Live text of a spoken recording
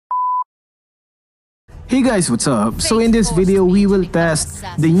Hey guys, what's up? So in this video, we will test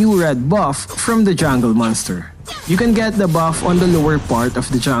the new red buff from the jungle monster. You can get the buff on the lower part of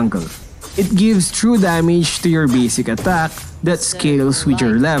the jungle. It gives true damage to your basic attack that scales with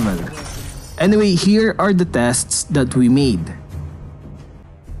your level. Anyway, here are the tests that we made.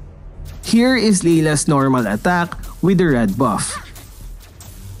 Here is Layla's normal attack with the red buff.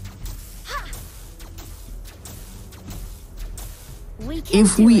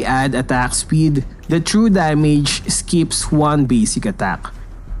 If we add attack speed, the true damage skips one basic attack.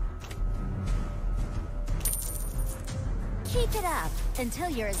 Keep it up until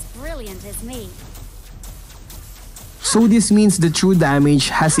you're as brilliant as me. So this means the true damage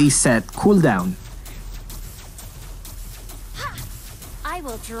has a set cooldown. I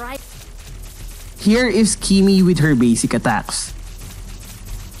will drive. Here is Kimi with her basic attacks.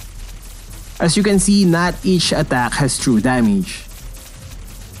 As you can see, not each attack has true damage.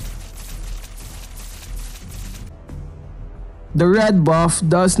 The red buff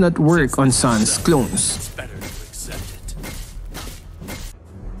does not work on Sun's clones.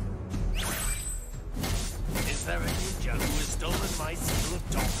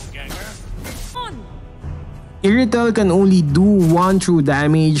 Irrital can only do one true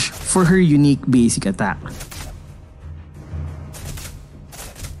damage for her unique basic attack.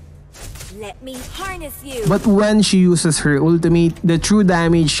 Let me harness you. But when she uses her ultimate, the true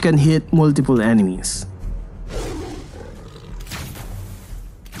damage can hit multiple enemies.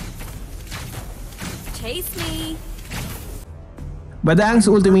 Chase me. Badang's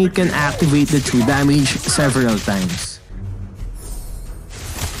ultimate can activate the true damage several times.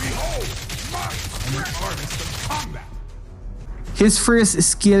 His first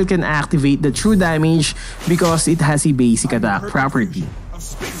skill can activate the true damage because it has a basic attack property.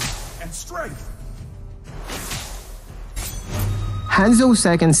 Hanzo's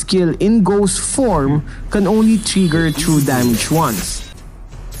second skill in ghost form can only trigger true damage once.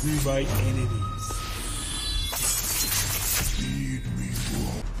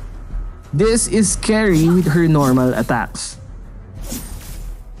 This is scary with her normal attacks.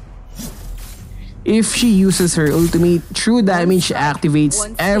 If she uses her ultimate, true damage activates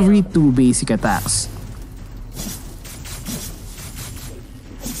every 2 basic attacks.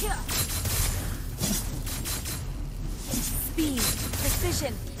 Speed,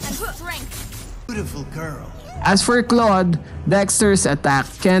 precision, and strength. Beautiful girl. As for Claude, Dexter's attack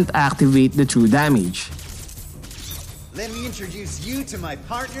can't activate the true damage. Let me introduce you to my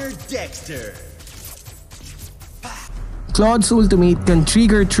partner, Dexter. Claude's ultimate can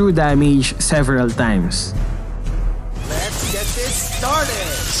trigger true damage several times. Let's get this started.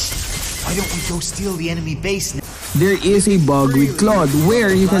 Why don't we go steal the enemy base now? There is a bug with Claude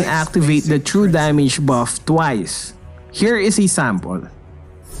where you can activate the true damage buff twice. Here is a sample.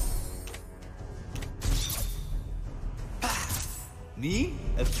 Me?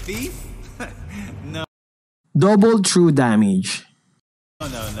 A thief? No. Double true damage.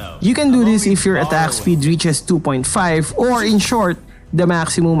 No. You can do this if your attack speed reaches 2.5 or in short, the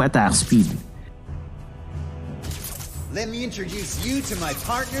maximum attack speed. Let me introduce you to my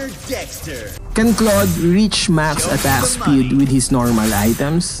partner, Dexter. Can Claude reach max attack speed with his normal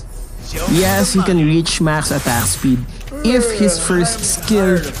items? Yes, he can reach max attack speed if his first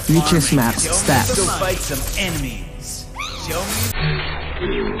skill reaches max stats. Go fight some enemies. Show me.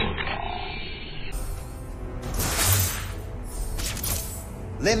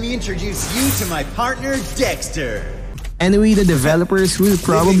 Let me introduce you to my partner, Dexter. Anyway, the developers will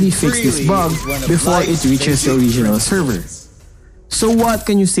probably fix this bug before it reaches the original server. So what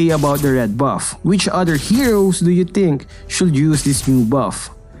can you say about the red buff? Which other heroes do you think should use this new buff?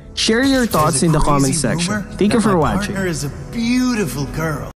 Share your thoughts in the comment section. Thank you for watching. My partner is a beautiful girl.